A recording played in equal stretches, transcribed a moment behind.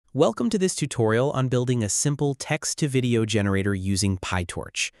Welcome to this tutorial on building a simple text-to-video generator using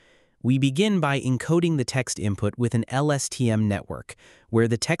PyTorch. We begin by encoding the text input with an LSTM network, where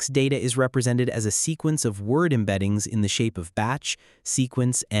the text data is represented as a sequence of word embeddings in the shape of batch,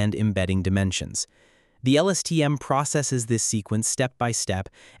 sequence, and embedding dimensions. The LSTM processes this sequence step by step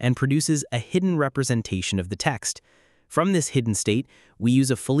and produces a hidden representation of the text. From this hidden state, we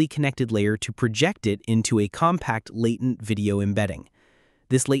use a fully connected layer to project it into a compact latent video embedding.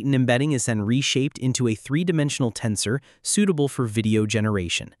 This latent embedding is then reshaped into a three-dimensional tensor suitable for video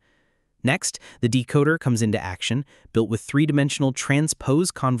generation. Next, the decoder comes into action, built with three-dimensional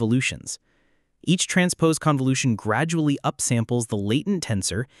transpose convolutions. Each transpose convolution gradually upsamples the latent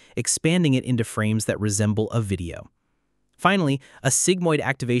tensor, expanding it into frames that resemble a video. Finally, a sigmoid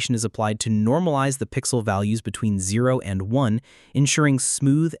activation is applied to normalize the pixel values between 0 and 1, ensuring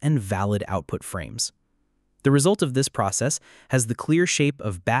smooth and valid output frames. The result of this process has the clear shape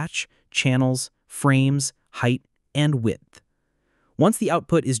of batch, channels, frames, height, and width. Once the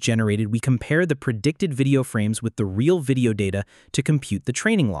output is generated, we compare the predicted video frames with the real video data to compute the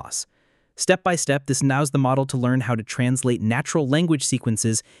training loss. Step by step, this allows the model to learn how to translate natural language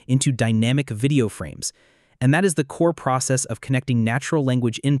sequences into dynamic video frames. And that is the core process of connecting natural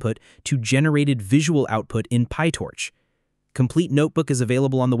language input to generated visual output in PyTorch. Complete notebook is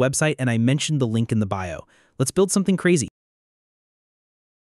available on the website, and I mentioned the link in the bio. Let's build something crazy.